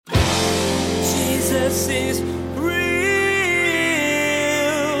Jesus is real.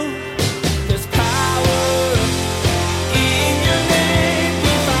 There's power in your name. We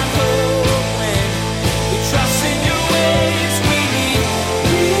find hope when we trust in your ways. We need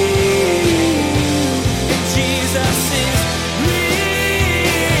you, and Jesus is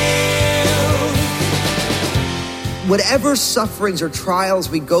real. Whatever sufferings or trials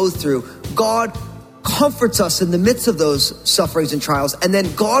we go through, God comforts us in the midst of those sufferings and trials. And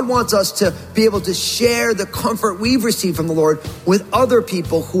then God wants us to be able to share the comfort we've received from the Lord with other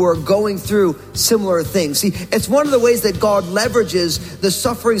people who are going through similar things. See, it's one of the ways that God leverages the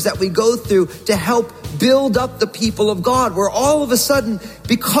sufferings that we go through to help build up the people of God, where all of a sudden,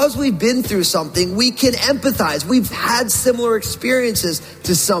 because we've been through something, we can empathize. We've had similar experiences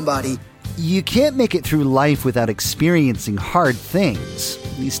to somebody. You can't make it through life without experiencing hard things.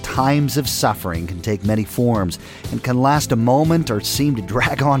 These times of suffering can take many forms and can last a moment or seem to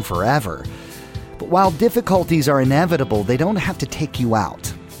drag on forever. But while difficulties are inevitable, they don't have to take you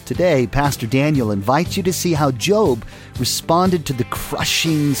out. Today, Pastor Daniel invites you to see how Job responded to the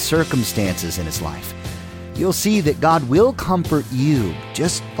crushing circumstances in his life. You'll see that God will comfort you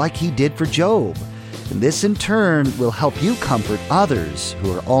just like he did for Job. And this in turn will help you comfort others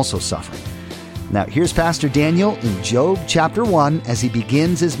who are also suffering. Now here's Pastor Daniel in Job chapter 1 as he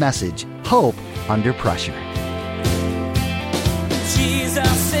begins his message, Hope Under Pressure.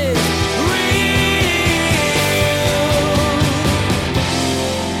 Jesus is real.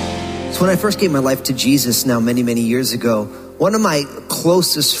 So when I first gave my life to Jesus now many, many years ago, one of my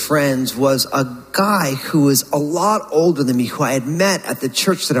closest friends was a guy who was a lot older than me, who I had met at the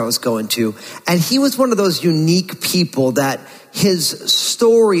church that I was going to. And he was one of those unique people that his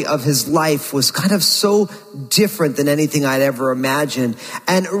story of his life was kind of so different than anything I'd ever imagined.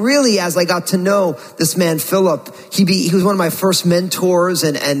 And really, as I got to know this man, Philip, he was one of my first mentors,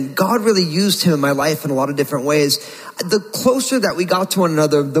 and God really used him in my life in a lot of different ways. The closer that we got to one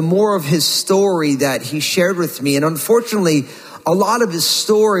another, the more of his story that he shared with me. And unfortunately, a lot of his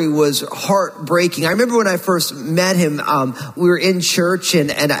story was heartbreaking. I remember when I first met him, we were in church,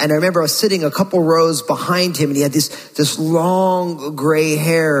 and I remember I was sitting a couple rows behind him, and he had this long gray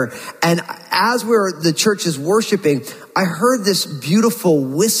hair. And as the church is worshiping, I heard this beautiful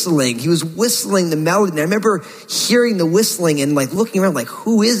whistling. He was whistling the melody. And I remember hearing the whistling and looking around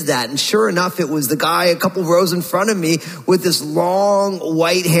who is that? And sure enough, it was the guy a couple rows in front of me with this long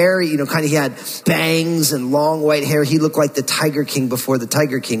white hair. He had bangs and long white hair. He looked like the Tiger King before the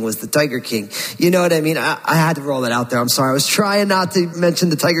Tiger King was the Tiger King. You know what I mean? I had to roll it out there. I'm sorry. I was trying not to mention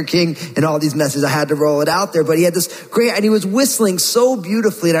the Tiger King in all these messages. I had to roll it out there. But he had this great, and he was whistling so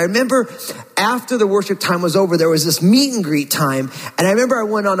beautifully. And I remember after the worship time was over, there was this meet and greet time. And I remember I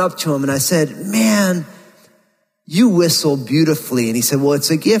went on up to him and I said, "Man, you whistle beautifully." And he said, "Well,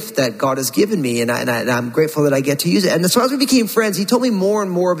 it's a gift that God has given me, and I'm grateful that I get to use it." And so as we became friends, he told me more and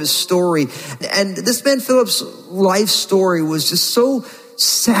more of his story. And this man Philip's life story was just so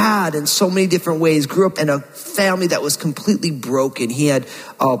sad in so many different ways. Grew up in a family that was completely broken. He had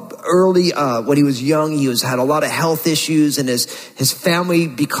when he was young, he had a lot of health issues, and his family,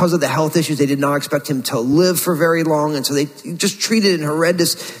 because of the health issues, they did not expect him to live for very long. And so they just treated in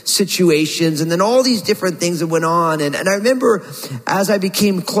horrendous situations, and then all these different things that went on. And I remember as I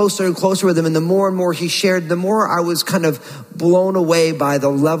became closer and closer with him, and the more and more he shared, the more I was kind of blown away by the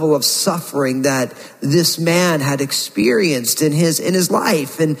level of suffering that this man had experienced in his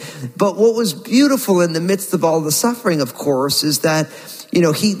life. But what was beautiful in the midst of all the suffering, of course, is that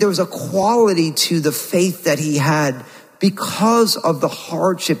there was a quality to the faith that he had because of the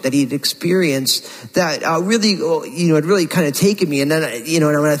hardship that he had experienced that had really kind of taken me. And then,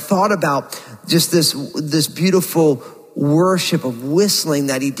 when I thought about just this beautiful worship of whistling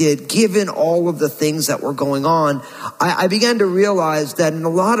that he did, given all of the things that were going on, I began to realize that in a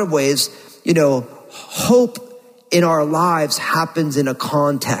lot of ways, hope in our lives happens in a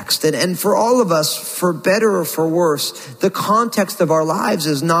context. And for all of us, for better or for worse, the context of our lives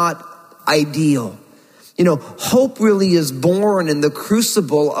is not ideal. Hope really is born in the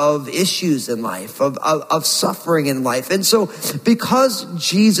crucible of issues in life, of suffering in life. And so because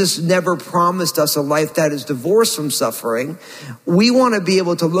Jesus never promised us a life that is divorced from suffering, we want to be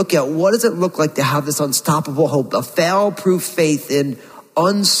able to look at what does it look like to have this unstoppable hope, a fail-proof faith in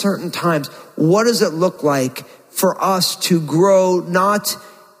uncertain times. What does it look like for us to grow not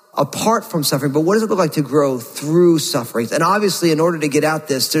apart from suffering, but what does it look like to grow through sufferings? And obviously, in order to get at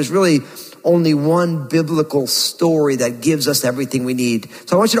this, there's really only one biblical story that gives us everything we need.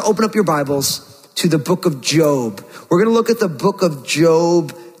 So I want you to open up your Bibles to the book of Job. We're going to look at the book of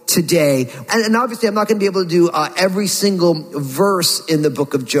Job today. And obviously I'm not going to be able to do every single verse in the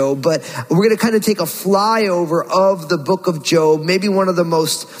book of Job, but we're going to kind of take a flyover of the book of Job, maybe one of the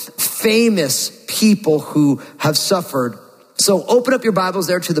most famous people who have suffered. So open up your Bibles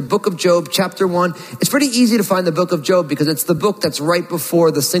there to the book of Job, chapter 1. It's pretty easy to find the book of Job because it's the book that's right before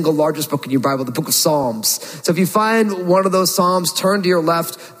the single largest book in your Bible, the book of Psalms. So if you find one of those Psalms, turn to your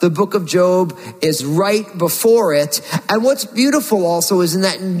left. The book of Job is right before it. And what's beautiful also is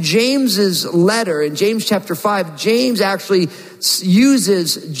in James's letter, in James chapter 5, James actually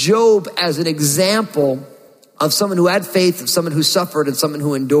uses Job as an example of someone who had faith, of someone who suffered, and someone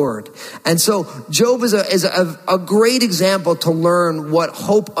who endured. And so Job is a great example to learn what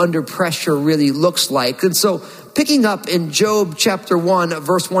hope under pressure really looks like. And so picking up in Job chapter 1,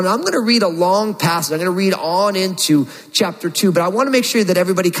 verse 1, I'm going to read a long passage. I'm going to read on into chapter 2, but I want to make sure that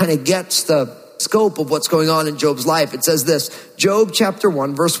everybody kind of gets the scope of what's going on in Job's life. It says this, Job chapter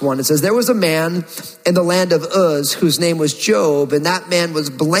 1, verse 1, it says, there was a man in the land of Uz whose name was Job, and that man was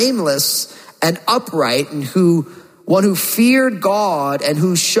blameless and upright, and one who feared God and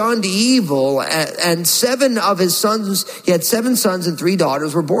who shunned evil. And 7 of his sons, he had 7 sons and 3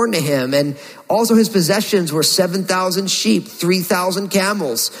 daughters were born to him. And also his possessions were 7,000 sheep, 3,000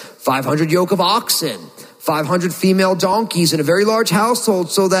 camels, 500 yoke of oxen, 500 female donkeys, and a very large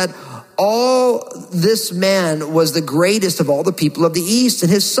household, so that all this man was the greatest of all the people of the East.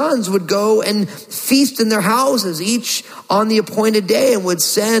 And his sons would go and feast in their houses, each on the appointed day, and would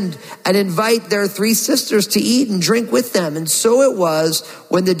send and invite their 3 sisters to eat and drink with them. And so it was,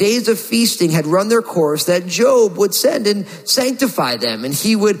 when the days of feasting had run their course, that Job would send and sanctify them. And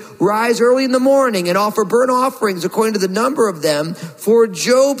he would rise early in the morning and offer burnt offerings according to the number of them. For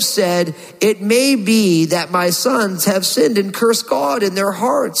Job said, it may be that my sons have sinned and cursed God in their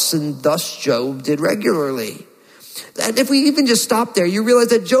hearts. And thus Job did regularly. And if we even just stop there, you realize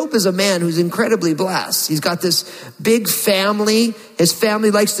that Job is a man who's incredibly blessed. He's got this big family. His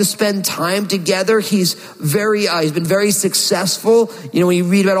family likes to spend time together. He's been very successful. You know, when you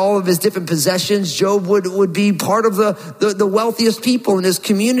read about all of his different possessions, Job would be part of the wealthiest people in his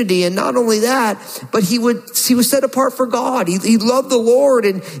community. And not only that, but he was set apart for God. He loved the Lord,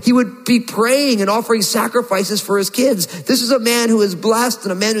 and he would be praying and offering sacrifices for his kids. This is a man who is blessed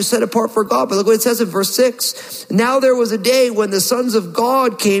and a man who's set apart for God. But look what it says in verse 6. Now there was a day when the sons of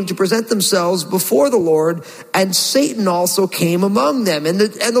God came to present themselves before the Lord, and Satan also came among them. And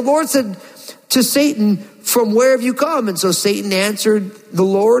the Lord said to Satan, from where have you come? And so Satan answered the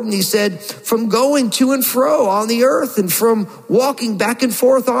Lord, and he said, from going to and fro on the earth, and from walking back and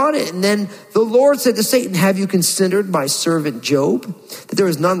forth on it. And then the Lord said to Satan, have you considered my servant Job, that there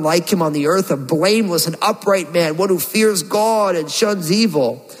is none like him on the earth, a blameless and upright man, one who fears God and shuns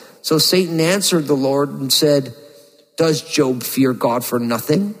evil? So Satan answered the Lord and said, does Job fear God for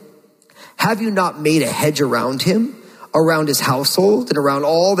nothing? Have you not made a hedge around him, around his household, and around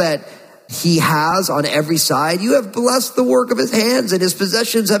all that he has on every side? You have blessed the work of his hands, and his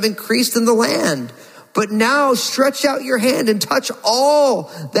possessions have increased in the land. But now stretch out your hand and touch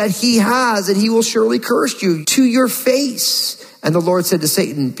all that he has, and he will surely curse you to your face. And the Lord said to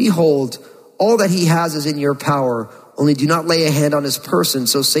Satan, behold, all that he has is in your power. Only do not lay a hand on his person.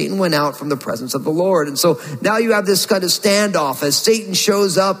 So Satan went out from the presence of the Lord. And so now you have this kind of standoff as Satan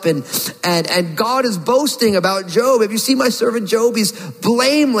shows up, and God is boasting about Job. Have you seen my servant Job? He's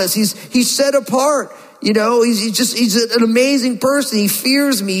blameless. He's set apart. You know, he's an amazing person. He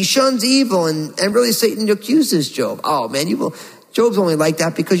fears me. He shuns evil. And really Satan accuses Job. Oh man, Job's only like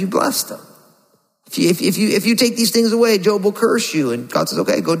that because you blessed him. If you take these things away, Job will curse you. And God says,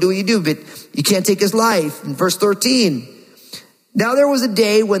 okay, go do what you do, but you can't take his life. In verse 13, now there was a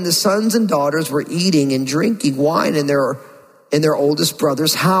day when the sons and daughters were eating and drinking wine in their oldest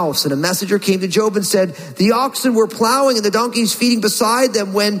brother's house. And a messenger came to Job and said, the oxen were plowing and the donkeys feeding beside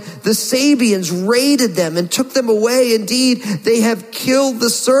them when the Sabeans raided them and took them away. Indeed, they have killed the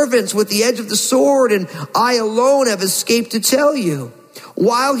servants with the edge of the sword, and I alone have escaped to tell you.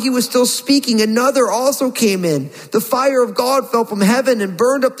 While he was still speaking, another also came in. The fire of God fell from heaven and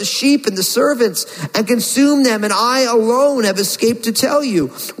burned up the sheep and the servants and consumed them, and I alone have escaped to tell you.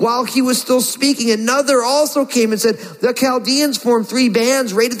 While he was still speaking, another also came and said, the Chaldeans formed 3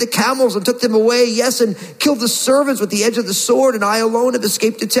 bands, raided the camels and took them away, yes, and killed the servants with the edge of the sword, and I alone have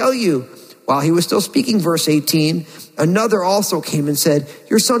escaped to tell you. While he was still speaking, verse 18, another also came and said,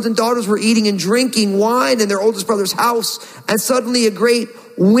 your sons and daughters were eating and drinking wine in their oldest brother's house, and suddenly a great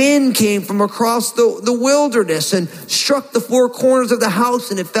wind came from across the wilderness and struck the 4 corners of the house,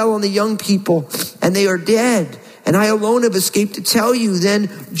 and it fell on the young people, and they are dead. and I alone have escaped to tell you. Then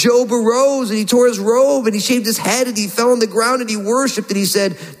Job arose and he tore his robe and he shaved his head and he fell on the ground and he worshiped and he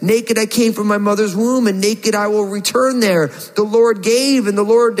said, naked I came from my mother's womb and naked I will return there. The Lord gave and the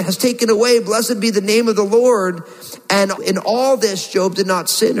Lord has taken away. Blessed be the name of the Lord. And in all this, Job did not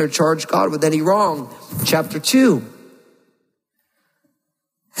sin or charge God with any wrong. Chapter 2.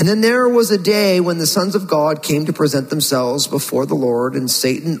 And then there was a day when the sons of God came to present themselves before the Lord, and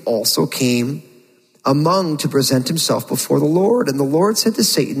Satan also came among to present himself before the Lord. And the Lord said to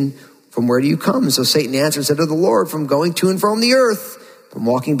Satan, from where do you come? So Satan answered, said to the Lord, from going to and from the earth, from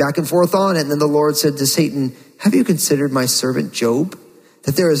walking back and forth on it. And then the Lord said to Satan, have you considered my servant Job,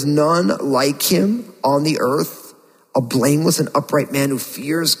 that there is none like him on the earth, a blameless and upright man who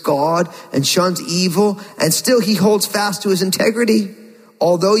fears God and shuns evil, and still he holds fast to his integrity?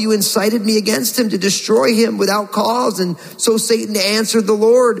 Although you incited me against him to destroy him without cause. And so Satan answered the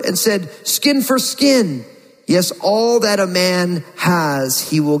Lord and said, skin for skin. Yes, all that a man has,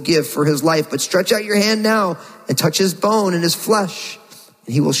 he will give for his life. But stretch out your hand now and touch his bone and his flesh,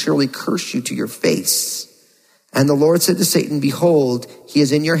 and he will surely curse you to your face. And the Lord said to Satan, behold, he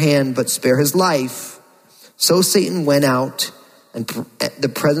is in your hand, but spare his life. So Satan went out and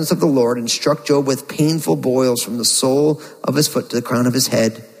the presence of the Lord and struck Job with painful boils from the sole of his foot to the crown of his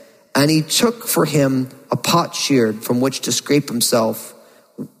head. And he took for him a potsherd from which to scrape himself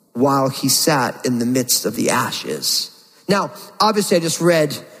while he sat in the midst of the ashes. Now, obviously I just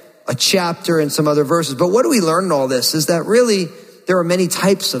read a chapter and some other verses, but what do we learn in all this is that really there are many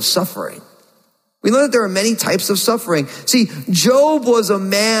types of suffering. We learn that there are many types of suffering. See, Job was a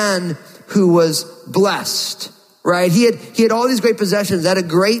man who was blessed. Right? He had all these great possessions, had a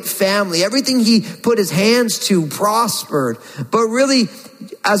great family. Everything he put his hands to prospered. But really,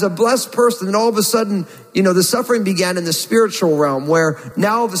 as a blessed person, then all of a sudden, the suffering began in the spiritual realm, where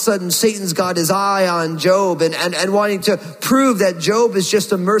now all of a sudden Satan's got his eye on Job and wanting to prove that Job is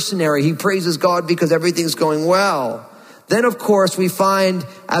just a mercenary. He praises God because everything's going well. Then, of course, we find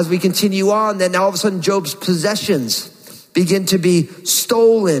as we continue on that now all of a sudden Job's possessions begin to be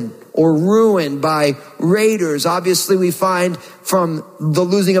stolen or ruined by raiders. Obviously, we find from the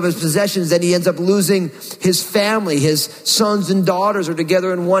losing of his possessions that he ends up losing his family. His sons and daughters are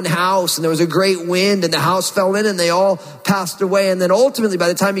together in one house, and there was a great wind, and the house fell in, and they all passed away. And then ultimately, by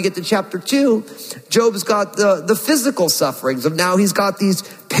the time you get to chapter 2, Job's got the physical sufferings of now he's got these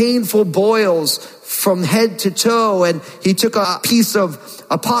painful boils from head to toe, and he took a piece of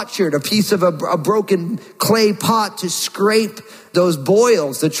a potsherd, a piece of a broken clay pot to scrape those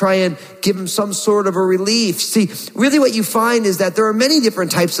boils to try and give him some sort of a relief. See, really what you find is that there are many different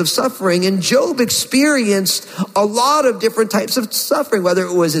types of suffering, and Job experienced a lot of different types of suffering, whether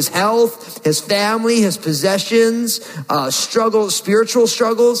it was his health, his family, his possessions, struggles, spiritual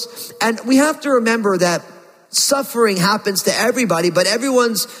struggles. And we have to remember that suffering happens to everybody, but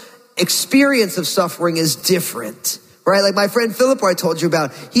everyone's experience of suffering is different. Right? Like my friend Philip, who I told you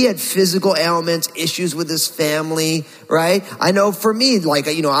about, he had physical ailments, issues with his family, right? I know for me,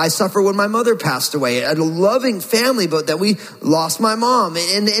 I suffered when my mother passed away. I had a loving family, but that we lost my mom.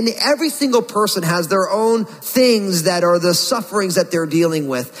 And every single person has their own things that are the sufferings that they're dealing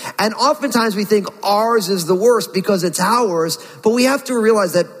with. And oftentimes we think ours is the worst because it's ours, but we have to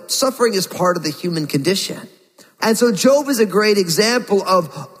realize that suffering is part of the human condition. And so Job is a great example of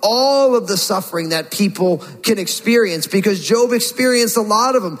all of the suffering that people can experience, because Job experienced a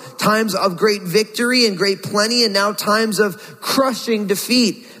lot of them. Times of great victory and great plenty, and now times of crushing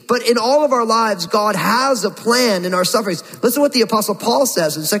defeat. But in all of our lives, God has a plan in our sufferings. Listen to what the Apostle Paul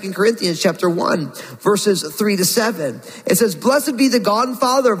says in 2 Corinthians chapter 1, verses 3-7. It says, blessed be the God and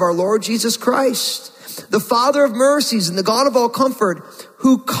Father of our Lord Jesus Christ, the Father of mercies and the God of all comfort,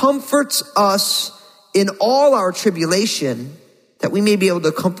 who comforts us in all our tribulation, that we may be able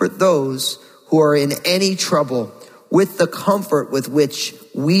to comfort those who are in any trouble with the comfort with which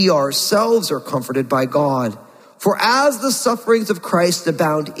we ourselves are comforted by God. For as the sufferings of Christ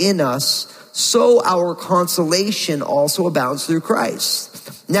abound in us, so our consolation also abounds through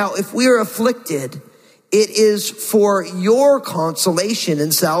Christ. Now, if we are afflicted, it is for your consolation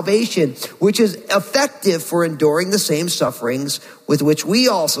and salvation, which is effective for enduring the same sufferings with which we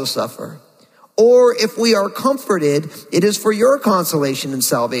also suffer. Or if we are comforted, it is for your consolation and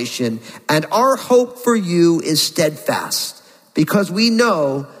salvation. And our hope for you is steadfast, because we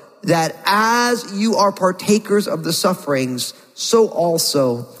know that as you are partakers of the sufferings, so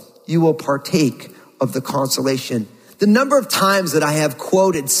also you will partake of the consolation. The number of times that I have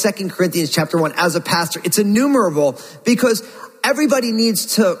quoted 2 Corinthians chapter 1 as a pastor, it's innumerable, because everybody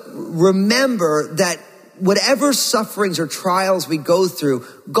needs to remember that whatever sufferings or trials we go through,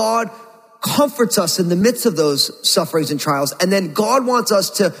 God comforts us in the midst of those sufferings and trials. And then God wants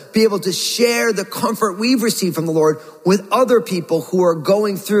us to be able to share the comfort we've received from the Lord with other people who are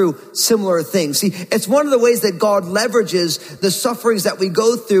going through similar things. See, it's one of the ways that God leverages the sufferings that we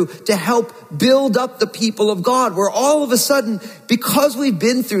go through to help build up the people of God, where all of a sudden, because we've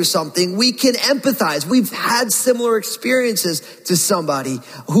been through something, we can empathize. We've had similar experiences to somebody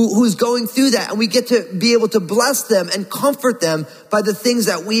who's going through that, and we get to be able to bless them and comfort them by the things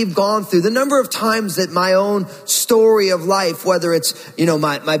that we've gone through. The number of times that my own story of life, whether it's,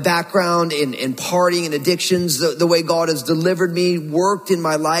 my background in partying and addictions, the way God has delivered me, worked in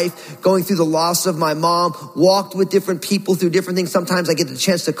my life, going through the loss of my mom, walked with different people through different things. Sometimes I get the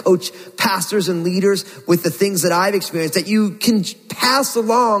chance to coach pastors and leaders with the things that I've experienced, that you can pass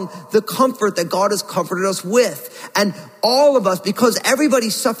along the comfort that God has comforted us with. And all of us, because everybody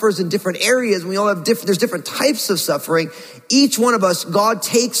suffers in different areas, and we all have there's different types of suffering. Each one of us, God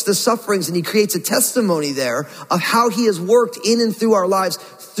takes the sufferings and he creates a testimony there of how he has worked in and through our lives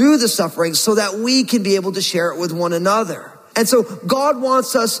through the suffering so that we can be able to share it with one another. And so God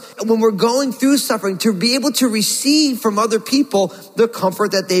wants us, when we're going through suffering, to be able to receive from other people the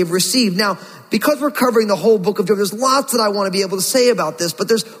comfort that they've received. Now, because we're covering the whole book of Job, there's lots that I want to be able to say about this, but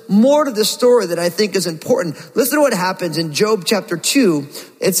there's more to this story that I think is important. Listen to what happens in Job chapter 2.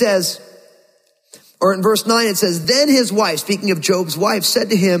 It says, or in verse 9, it says, then his wife, speaking of Job's wife, said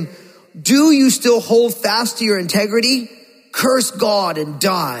to him, do you still hold fast to your integrity? Curse God and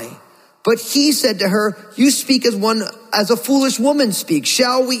die. But he said to her, you speak as a foolish woman speaks.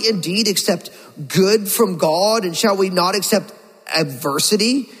 Shall we indeed accept good from God, and shall we not accept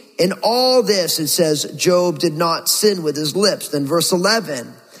adversity? In all this, it says, Job did not sin with his lips. Then verse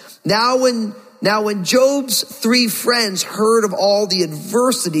 11, now when Job's 3 friends heard of all the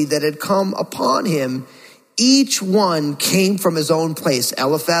adversity that had come upon him, each one came from his own place.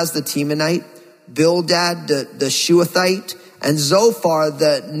 Eliphaz the Temanite, Bildad the Shuathite, and Zophar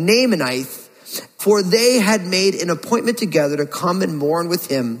the Naamanite, for they had made an appointment together to come and mourn with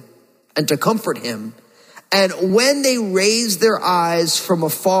him and to comfort him. And when they raised their eyes from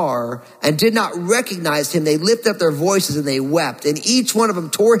afar and did not recognize him, they lifted up their voices and they wept. And each one of them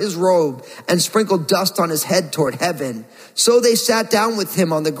tore his robe and sprinkled dust on his head toward heaven. So they sat down with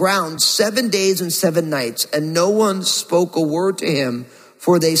him on the ground 7 days and 7 nights, and no one spoke a word to him,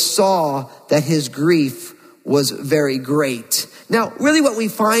 for they saw that his grief was very great. Now, really what we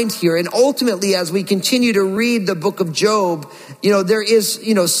find here, and ultimately as we continue to read the book of Job, there is,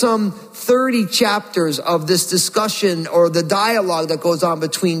 some 30 chapters of this discussion or the dialogue that goes on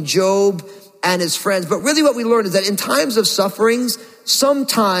between Job and his friends. But really what we learn is that in times of sufferings,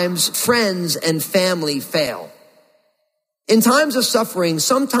 sometimes friends and family fail. In times of suffering,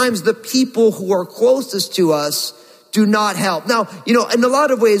 sometimes the people who are closest to us do not help. Now, in a lot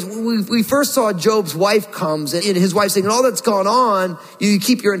of ways, we first saw Job's wife comes and his wife saying, all that's gone on, you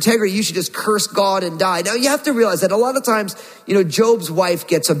keep your integrity, you should just curse God and die. Now, you have to realize that a lot of times, Job's wife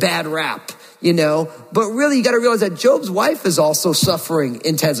gets a bad rap, but really you got to realize that Job's wife is also suffering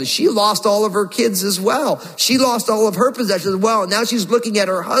intensely. She lost all of her kids as well. She lost all of her possessions as well. And now she's looking at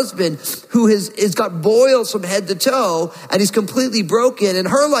her husband who has got boils from head to toe, and he's completely broken, and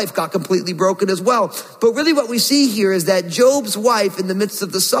her life got completely broken as well. But really what we see here is that Job's wife, in the midst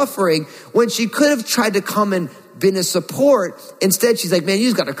of the suffering, when she could have tried to come and been a support, instead she's like, man, you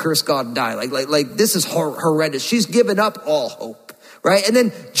just got to curse God and die. Like this is horrendous. She's given up all hope. Right? And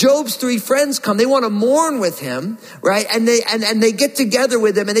then Job's 3 friends come. They want to mourn with him, right? And they get together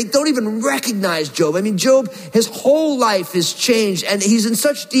with him, and they don't even recognize Job. I mean, Job, his whole life is changed, and he's in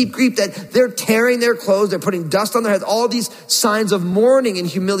such deep grief that they're tearing their clothes, they're putting dust on their heads, all these signs of mourning and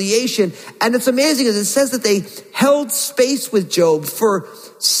humiliation. And it's amazing, as it says that they held space with Job for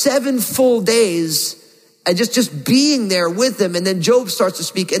 7 full days, and just being there with him. And then Job starts to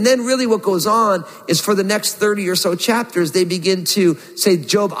speak. And then really what goes on is for the next 30 or so chapters, they begin to say,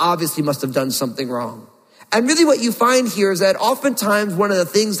 Job obviously must have done something wrong. And really what you find here is that oftentimes one of the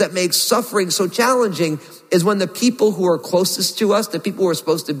things that makes suffering so challenging is when the people who are closest to us, the people who are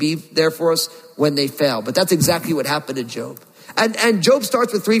supposed to be there for us, when they fail. But that's exactly what happened to Job. And Job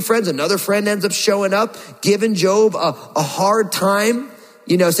starts with 3 friends. Another friend ends up showing up, giving Job a hard time.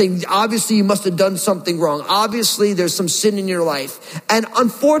 Saying, obviously you must have done something wrong. Obviously there's some sin in your life. And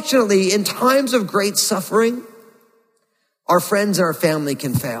unfortunately, in times of great suffering, our friends and our family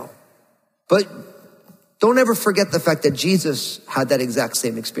can fail. But don't ever forget the fact that Jesus had that exact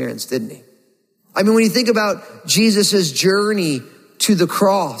same experience, didn't he? I mean, when you think about Jesus's journey to the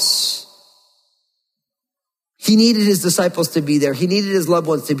cross, he needed his disciples to be there. He needed his loved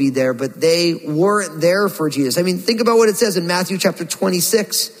ones to be there, but they weren't there for Jesus. I mean, think about what it says in Matthew chapter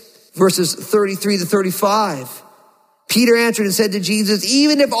 26. Verses 33 to 35. Peter answered and said to Jesus,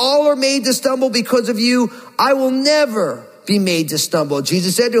 even if all are made to stumble because of you, I will never be made to stumble.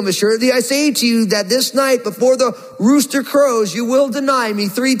 Jesus said to him, assuredly I say to you that this night before the rooster crows, you will deny me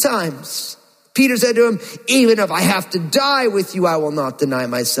 3 times. Peter said to him, even if I have to die with you, I will not deny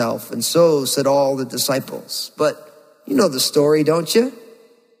myself. And so said all the disciples. But you know the story, don't you?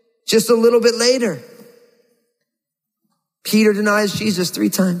 Just a little bit later, Peter denies Jesus 3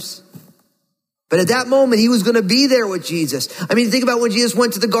 times. But at that moment, he was going to be there with Jesus. I mean, think about when Jesus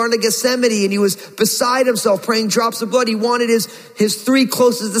went to the Garden of Gethsemane and he was beside himself praying drops of blood. He wanted his 3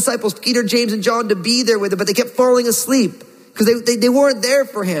 closest disciples, Peter, James, and John, to be there with him, but they kept falling asleep because they weren't there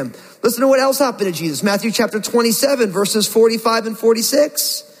for him. Listen to what else happened to Jesus. Matthew chapter 27, verses 45 and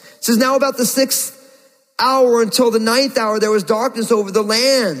 46. It says, now about the 6th hour until the 9th hour, there was darkness over the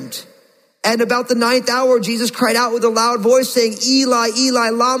land. And about the 9th hour, Jesus cried out with a loud voice saying, Eli, Eli,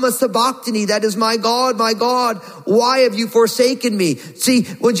 lama sabachthani. That is, my God, why have you forsaken me? See,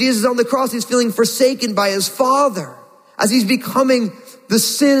 when Jesus is on the cross, he's feeling forsaken by his Father as he's becoming the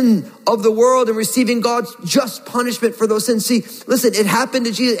sin of the world and receiving God's just punishment for those sins. See, listen, it happened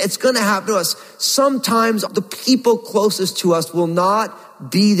to Jesus. It's going to happen to us. Sometimes the people closest to us will not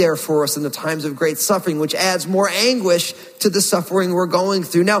be there for us in the times of great suffering, which adds more anguish to the suffering we're going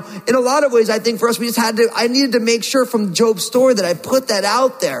through. Now, in a lot of ways, I think for us, I needed to make sure from Job's story that I put that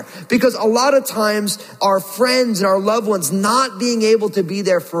out there, because a lot of times our friends and our loved ones not being able to be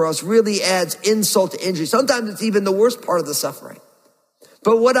there for us really adds insult to injury. Sometimes it's even the worst part of the suffering.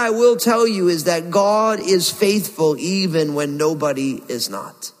 But what I will tell you is that God is faithful even when nobody is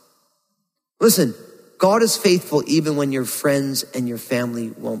not. Listen, God is faithful even when your friends and your family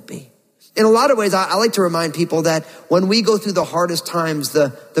won't be. In a lot of ways, I like to remind people that when we go through the hardest times,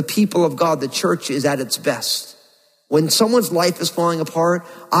 the people of God, the church, is at its best. When someone's life is falling apart,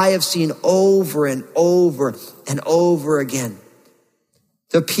 I have seen over and over and over again,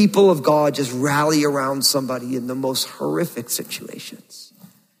 the people of God just rally around somebody in the most horrific situations.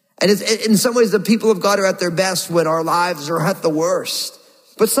 And in some ways, the people of God are at their best when our lives are at the worst.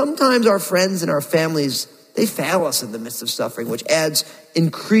 But sometimes our friends and our families, they fail us in the midst of suffering, which adds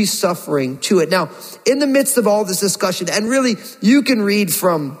increased suffering to it. Now, in the midst of all this discussion, and really you can read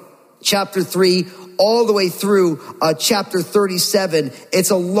from chapter 3 all the way through chapter 37.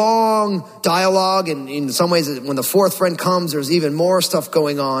 It's a long dialogue, and in some ways, when the 4th friend comes, there's even more stuff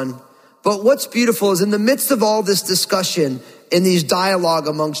going on. But what's beautiful is in the midst of all this discussion, in these dialogue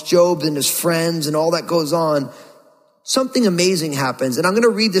amongst Job and his friends and all that goes on, something amazing happens. And I'm going to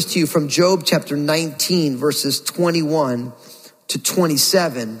read this to you from Job chapter 19, verses 21 to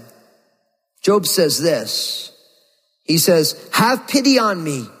 27. Job says this. He says, have pity on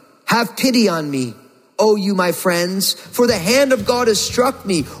me, O you, my friends, for the hand of God has struck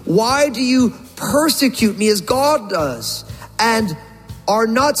me. Why do you persecute me as God does, and are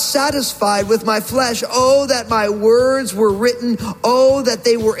not satisfied with my flesh? Oh, that my words were written. Oh, that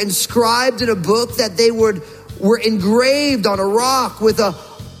they were inscribed in a book, that they were engraved on a rock with a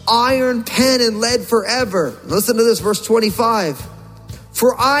iron pen and lead forever. Listen to this, verse 25.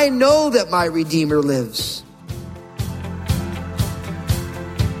 For I know that my Redeemer lives.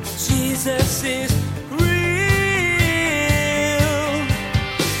 Jesus is real.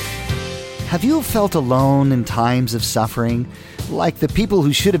 Have you felt alone in times of suffering? Like the people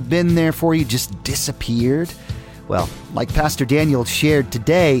who should have been there for you just disappeared? Well, like Pastor Daniel shared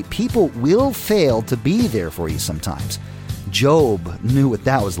today, people will fail to be there for you sometimes. Job knew what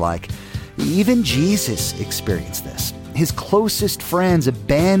that was like. Even Jesus experienced this. His closest friends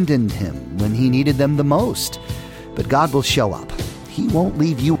abandoned him when he needed them the most. But God will show up. He won't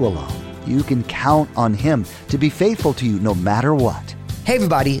leave you alone. You can count on him to be faithful to you no matter what. Hey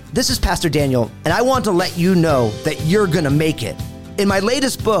everybody, this is Pastor Daniel, and I want to let you know that you're going to make it. In my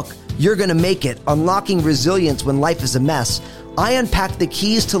latest book, You're Gonna Make It, Unlocking Resilience When Life is a Mess, I unpack the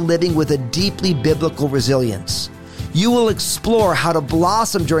keys to living with a deeply biblical resilience. You will explore how to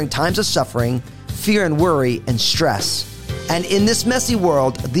blossom during times of suffering, fear and worry, and stress. And in this messy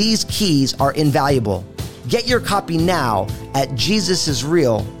world, these keys are invaluable. Get your copy now at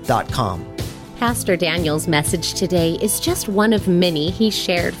JesusIsReal.com. Pastor Daniel's message today is just one of many he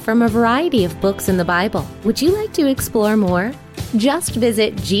shared from a variety of books in the Bible. Would you like to explore more? Just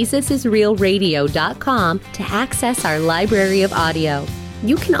visit JesusIsRealRadio.com to access our library of audio.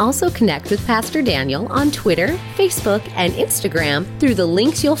 You can also connect with Pastor Daniel on Twitter, Facebook, and Instagram through the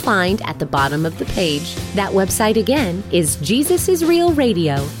links you'll find at the bottom of the page. That website again is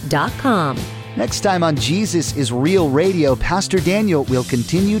JesusIsRealRadio.com. Next time on Jesus is Real Radio, Pastor Daniel will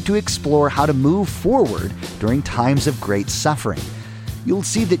continue to explore how to move forward during times of great suffering. you'll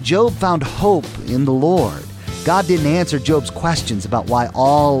see that Job found hope in the Lord. God didn't answer Job's questions about why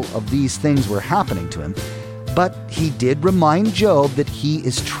all of these things were happening to him, but he did remind Job that he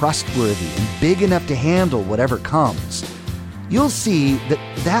is trustworthy and big enough to handle whatever comes. You'll see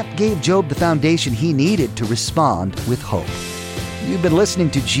that gave Job the foundation he needed to respond with hope. You've been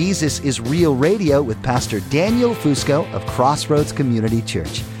listening to Jesus is Real Radio with Pastor Daniel Fusco of Crossroads Community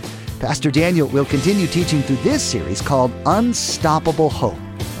Church. Pastor Daniel will continue teaching through this series called Unstoppable Hope.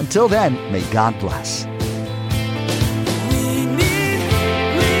 Until then, may God bless.